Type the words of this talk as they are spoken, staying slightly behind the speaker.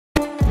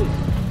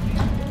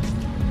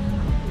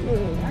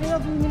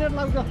2 minute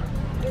लाग्छ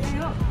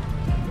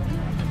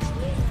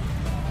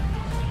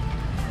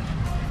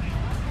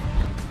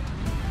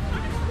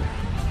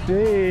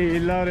Hey,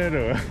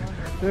 Laurero.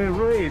 Hey,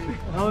 Rohit.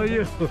 How are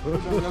you?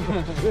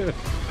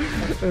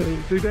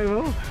 Take time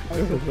off?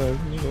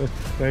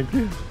 Thank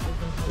you.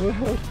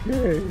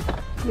 Okay.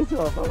 What's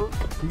up?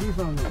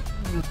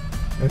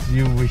 As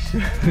you wish.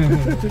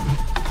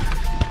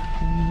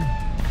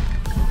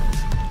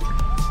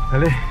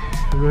 Hello,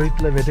 Rohit.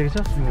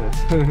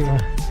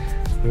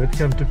 Rohit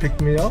came to pick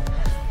me up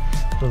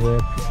from the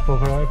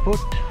Pokhara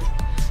airport.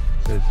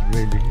 So it's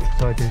really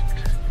excited.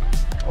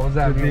 How's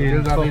that?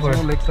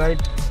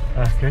 Lakeside.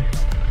 Okay.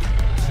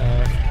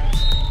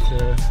 So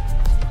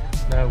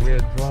now we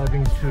are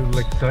driving to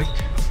Lakeside.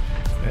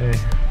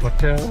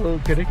 Hotel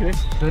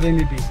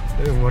Serenity.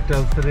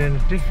 Hotel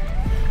Serenity.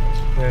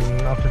 Then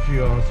after a few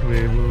hours we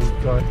will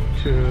drive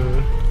to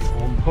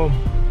home.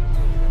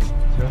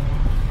 So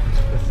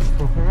this is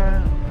Pokhara.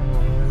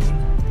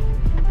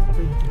 I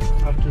think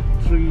after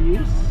 3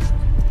 years,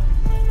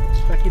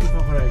 back in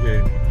Pokhara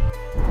again.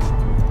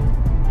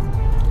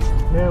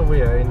 Now we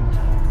are in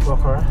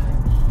Pokhara.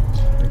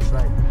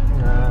 Lakeside.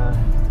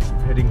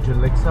 Heading to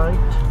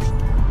Lakeside.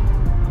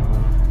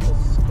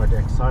 It's quite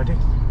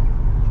exciting.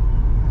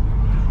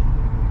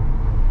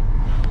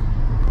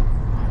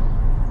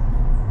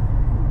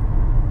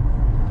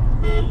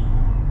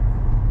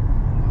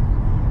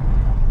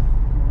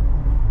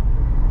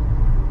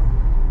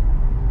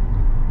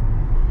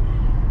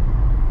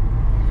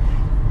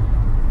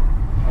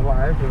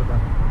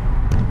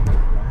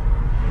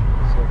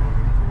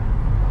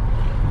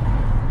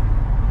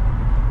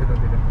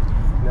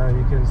 Now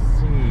you can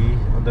see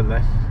on the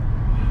left,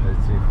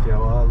 let's see,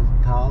 Fjall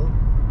Tal.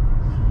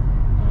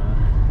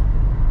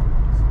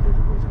 It's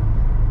beautiful.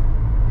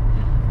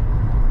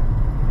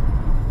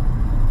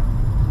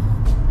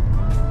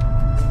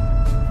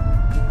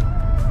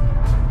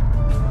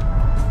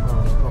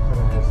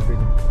 Pokhara has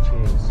been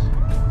changed.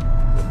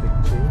 A big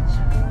change.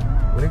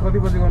 कति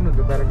बजे गर्नुहुन्छ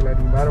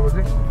paragliding 12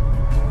 बजे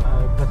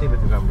कति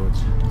बजे राम्रो हुन्छ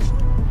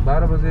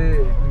 12 बजे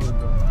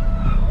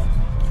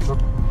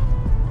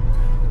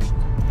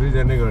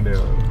दुईजनै गर्ने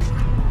हो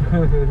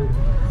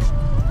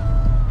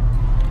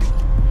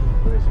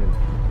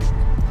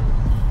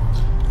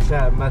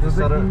माथि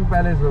सर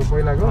प्यालेस हो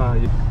पहिलाको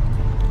अहिले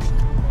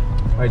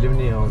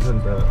पनि आउँछ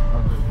नि त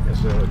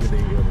यसो अलिकति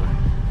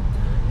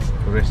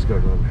रेस्ट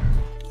गर्नु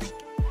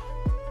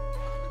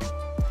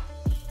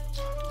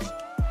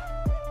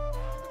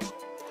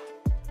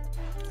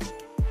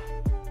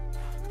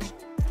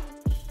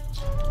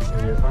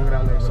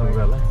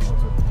सङ्ग्रहालय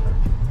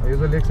यो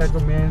चाहिँ लेक साइडको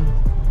मेन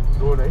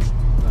रोड है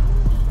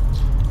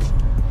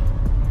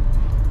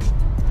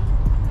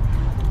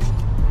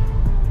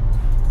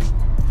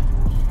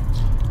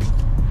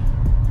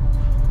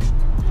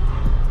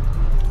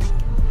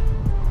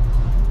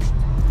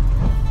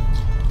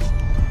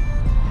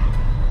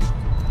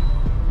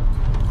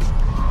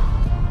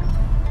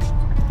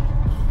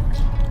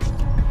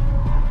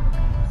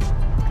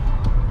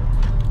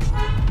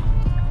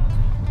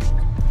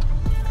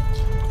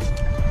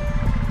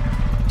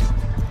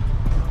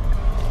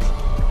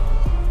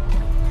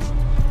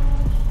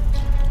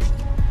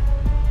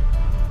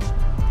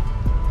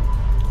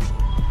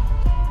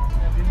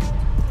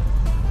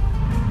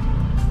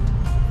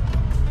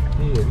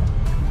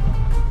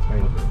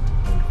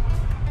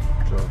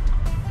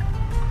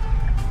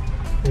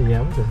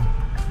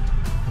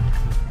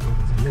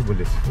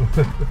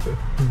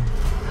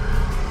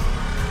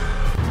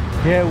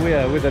Here we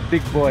are with a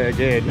big boy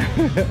again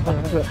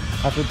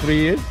after 3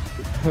 years.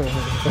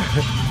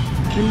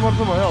 3 वर्ष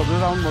भयो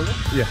हजुर आउनु भयो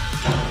Yeah,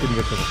 3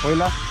 वर्ष भयो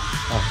पहिला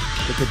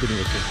त्यति 3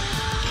 वर्ष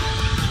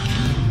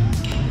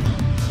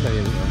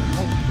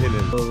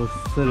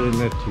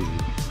Serenity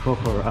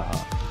Pokhara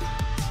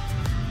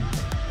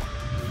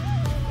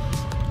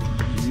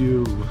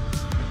view.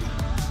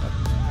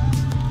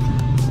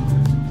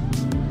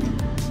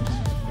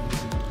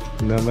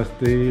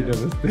 Namaste,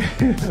 namaste.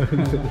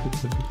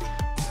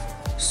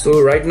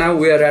 So right now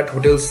we are at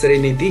Hotel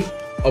Serenity.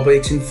 अब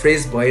एकछिन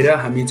फ्रेश भएर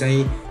हामी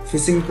चाहिँ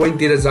फिशिङ पोइन्ट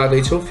तिर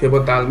जाँदै छौं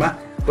फेबतालमा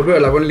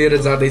तपाईहरुलाई पनि लिएर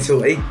जाँदै छौं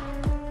है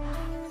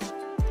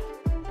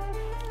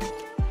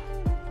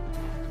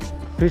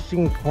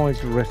Fishing Point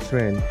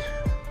Restaurant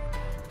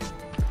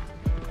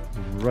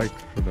right in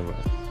front of us.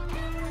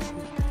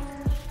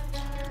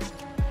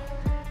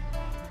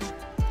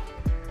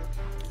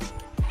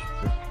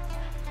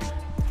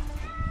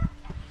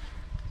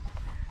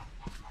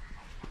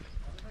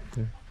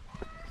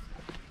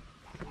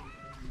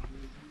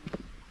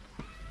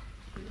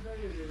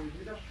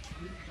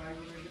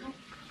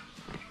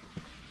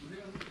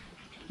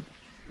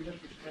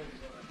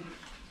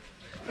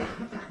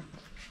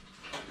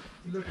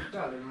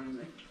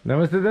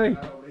 Namaste, Dai.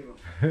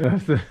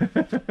 Namaste.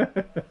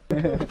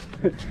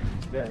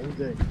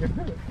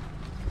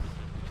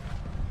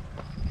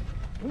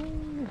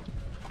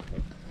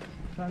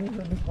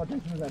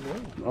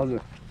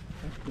 हजुर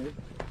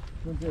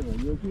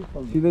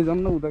सिधै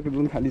जान्न उताको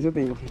जुन खाली छ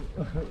त्यही हो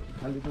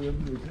खाली त यो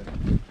पनि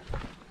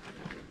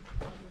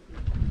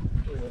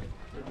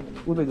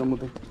उतै जाउँ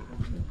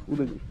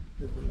उतै जाउँ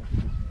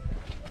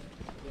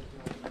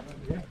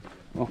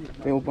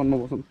त्यही ओपनमा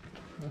बसौँ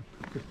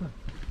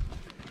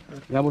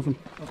यहाँ बसौँ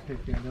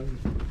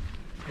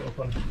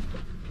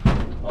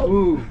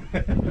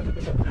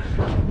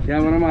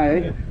क्यामेरामा आयो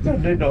है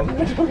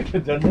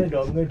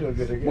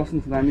बस्नु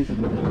दामी छ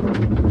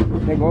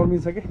त्यहाँ गर्मी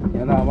छ कि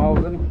यहाँ त हावा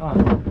आउँछ नि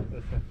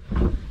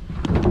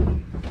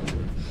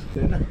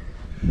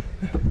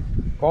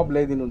कप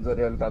ल्याइदिनुहुन्छ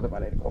अरे अहिले तातो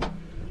पानी कप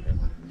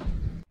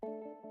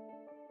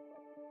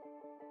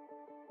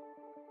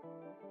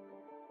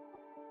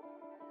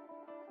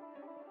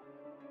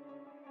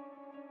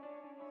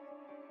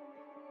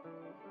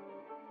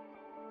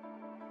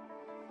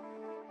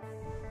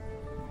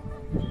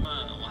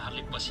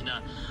उहाँहरूले पसिना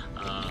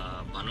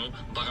भनौँ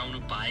बगाउनु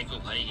पाएको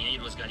भए यहीँ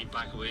रोजगारी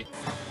पाएको भए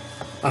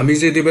हामी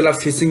चाहिँ त्यो बेला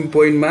फिसिङ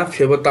पोइन्टमा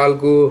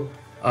फेबतालको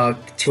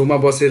छेउमा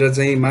बसेर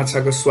चाहिँ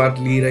माछाको स्वाद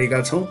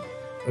लिइरहेका छौँ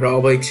र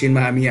अब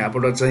एकछिनमा हामी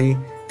यहाँबाट चाहिँ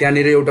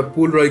त्यहाँनिर एउटा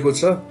पुल रहेको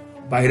छ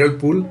भाइरल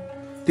पुल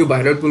त्यो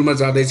भाइरल पुलमा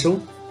जाँदैछौँ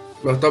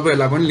र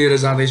तपाईँहरूलाई पनि लिएर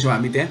जाँदैछौँ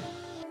हामी त्यहाँ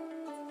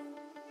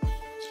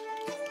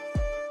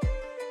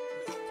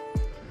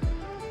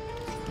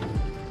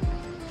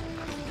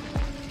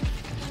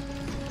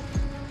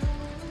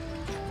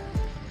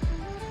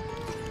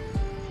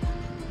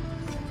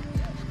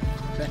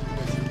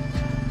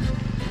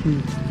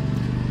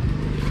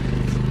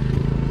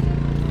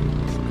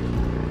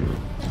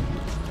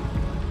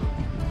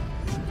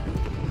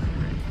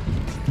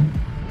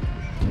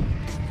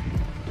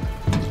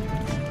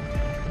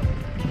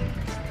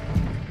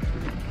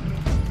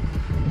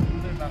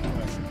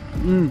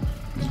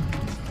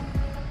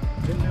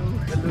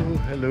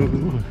Hello.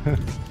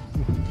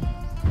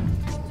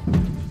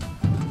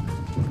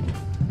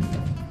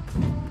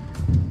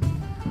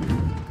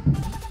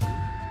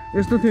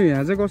 यस्तो थियो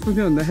यहाँ चाहिँ कस्तो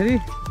थियो भन्दाखेरि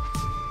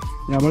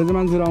यहाँबाट चाहिँ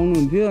मान्छेहरू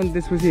आउनुहुन्थ्यो अनि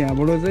त्यसपछि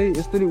यहाँबाट चाहिँ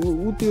यसरी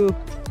ऊ त्यो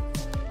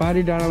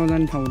पारी डाँडामा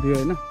जाने ठाउँ थियो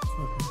होइन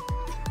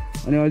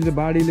अनि अहिले चाहिँ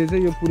बाढीले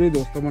चाहिँ यो पुरै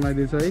ध्वस्त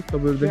बनाइदिएछ है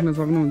तपाईँहरू देख्न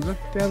सक्नुहुन्छ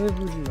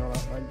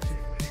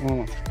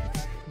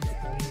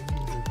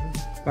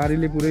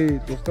पारीले पुरै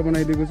ध्वस्त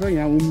बनाइदिएको छ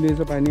यहाँ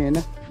उम्लिएछ पानी होइन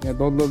यहाँ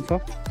दलदल छ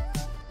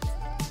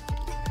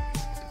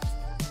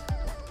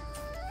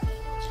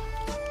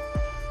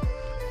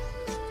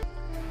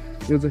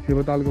यो चाहिँ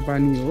फेबतालको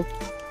पानी हो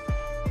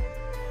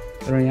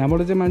र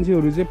यहाँबाट चाहिँ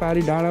मान्छेहरू चाहिँ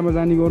पारी डाँडामा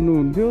जाने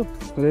गर्नुहुन्थ्यो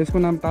र यसको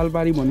नाम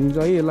तालपारी भनिन्छ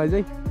है यसलाई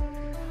चाहिँ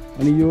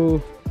अनि यो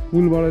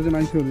पुलबाट चाहिँ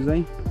मान्छेहरू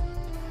चाहिँ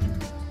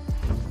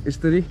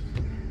यसरी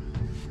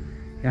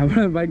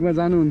यहाँबाट बाइकमा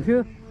जानुहुन्थ्यो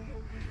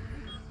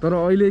तर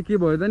अहिले के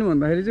भयो त नि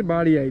भन्दाखेरि चाहिँ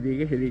बाढी आइदियो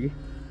क्या फेरि कि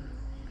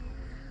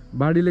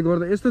बाढीले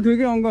गर्दा यस्तो थियो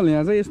कि अङ्कल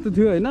यहाँ चाहिँ यस्तो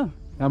थियो होइन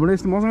यहाँबाट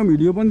यस्तो मसँग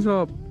भिडियो पनि छ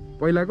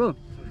पहिलाको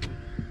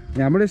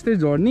यहाँबाट यस्तै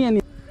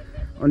झर्ने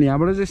अनि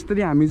यहाँबाट चाहिँ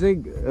यसरी हामी चाहिँ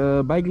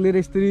बाइक लिएर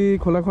यसरी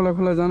खोला खोला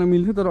खोला जान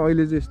मिल्थ्यो तर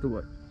अहिले चाहिँ यस्तो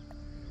भयो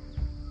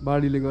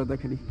बाढीले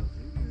गर्दाखेरि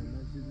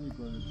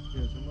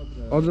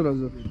हजुर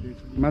हजुर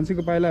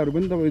मान्छेको पाइलाहरू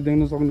पनि तपाईँ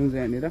देख्न सक्नुहुन्छ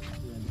यहाँनिर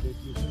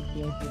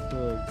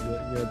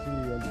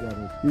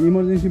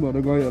इमर्जेन्सी भएर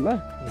गयो होला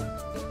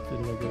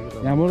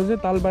यहाँबाट चाहिँ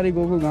तालपारी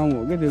गएको गाउँ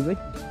हो क्या त्यो चाहिँ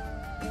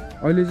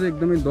अहिले चाहिँ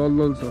एकदमै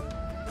दलदल छ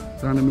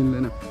जान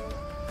मिल्दैन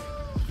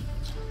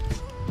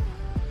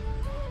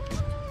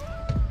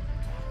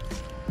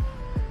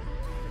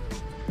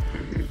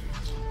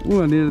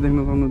वहाँनिर देख्न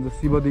सक्नुहुन्छ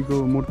शिवजीको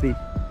मूर्ति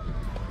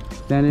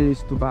त्यहाँनिर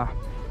स्तूपा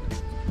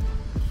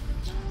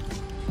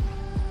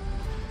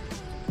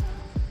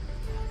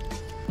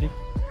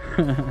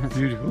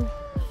Beautiful.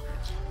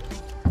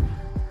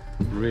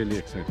 Really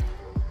exciting.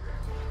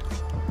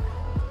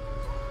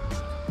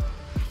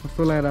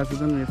 कस्तो लागिरहेको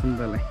छ नि यो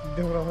सुन्तलाई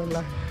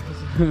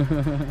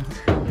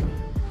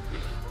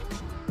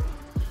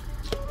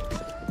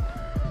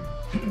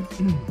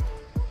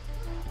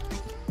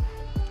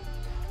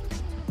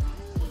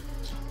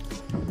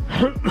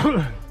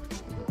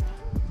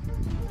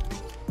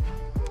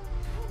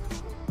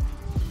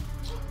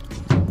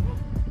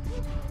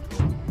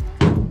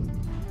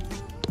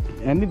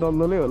हेर्ने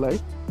दलदलै होला है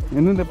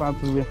हेर्नु नि त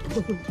 5 रुपियाँ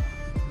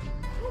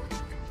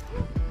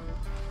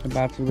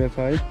 5 रुपियाँ छ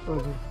है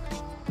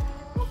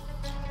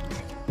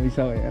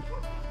पैसा हो यार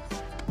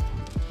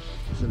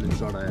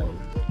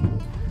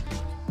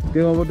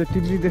त्यो अब त्यो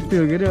टिप्सी त्यस्तै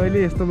हो के अरे अहिले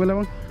यस्तो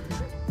बेलामा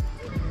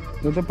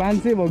जो त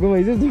 500 भएको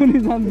भए चाहिँ जो नि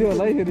जान्थ्यो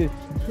होला है फेरि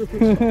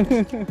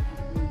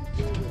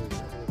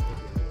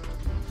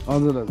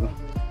हजुर हजुर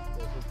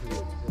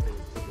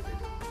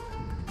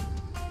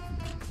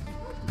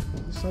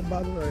सब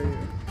बात भयो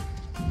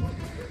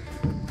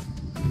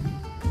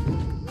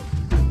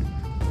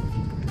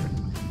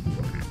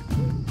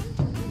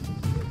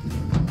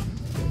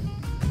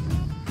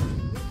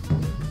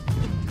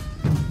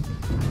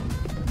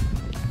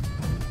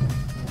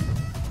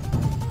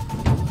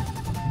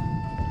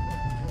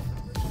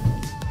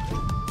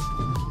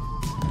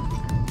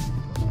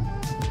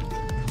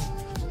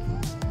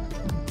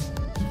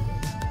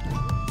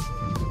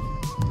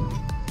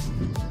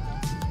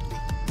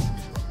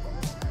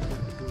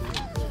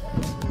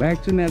back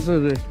to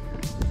nature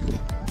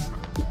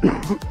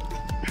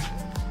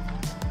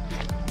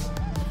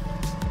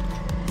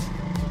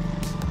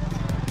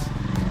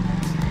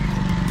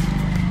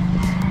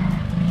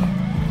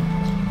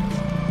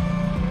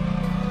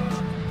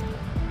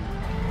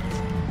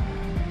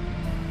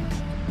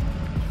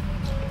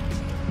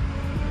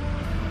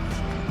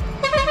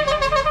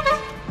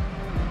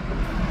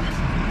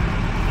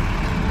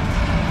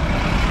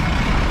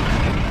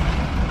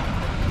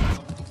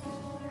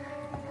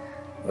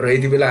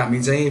यति बेला हामी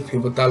चाहिँ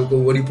फेबतालको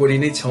वरिपरि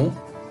नै छौँ।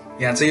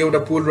 यहाँ चाहिँ एउटा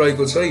पुल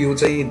रहेको छ, यो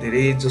चाहिँ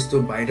धेरै जस्तो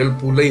भाइरल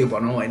पुलै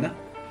भनौँ होइन।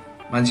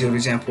 मान्छेहरू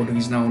चाहिँ यहाँ फोटो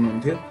खिच्न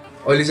आउनुहुन्थ्यो।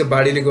 अहिले चाहिँ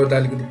बाढीले गर्दा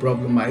अलिकति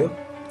प्रब्लम आयो,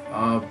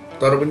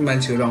 तर पनि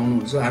मान्छेहरू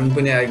आउनुहुन्छ, हामी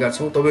पनि आएका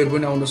छौँ, तपाईँहरू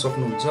पनि आउन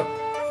सक्नुहुन्छ।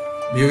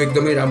 भ्यू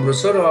एकदमै राम्रो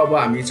छ र अब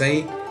हामी चाहिँ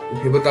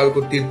फेबतालको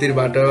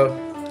तिरतिरबाट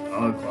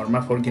घरमा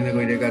फर्किन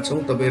गइरहेका छौँ।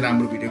 तपाईँहरू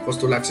हाम्रो भिडियो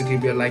कस्तो लाग्छ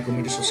कृपया लाइक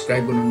कमेन्ट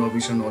सब्सक्राइब गर्नु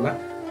नबिर्सनु होला।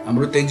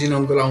 हाम्रो तेन्जिन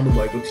अङ्कल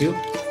आउनुभएको थियो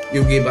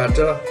युकेबाट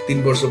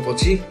 3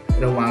 वर्षपछि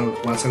र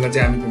उहाँसँग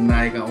चाहिँ हामी घुम्न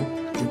आएका हौँ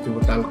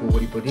फेबतालको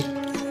वरिपरि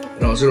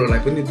र हजुरहरूलाई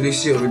पनि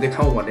दृश्यहरू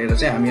देखाउँ भनेर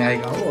चाहिँ हामी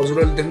आएका हौँ।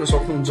 हजुरहरूले देख्न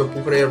सक्नुहुन्छ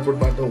पोखरा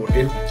एयरपोर्टबाट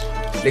होटेल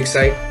लेक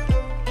साइड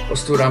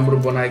कस्तो राम्रो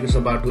बनाएको छ,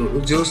 बाटोहरू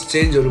जो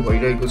चेन्जहरू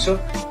भइरहेको छ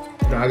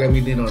र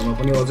आगामी दिनहरूमा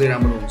पनि अझै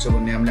राम्रो हुन्छ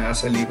भन्ने हामीले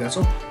आशा लिएका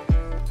छौँ।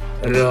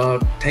 र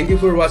thank you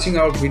for watching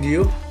our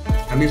video.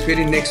 हामी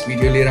फेरि नेक्स्ट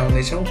भिडियो लिएर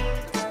आउनेछौँ।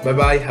 By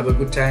by, have a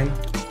good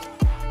time.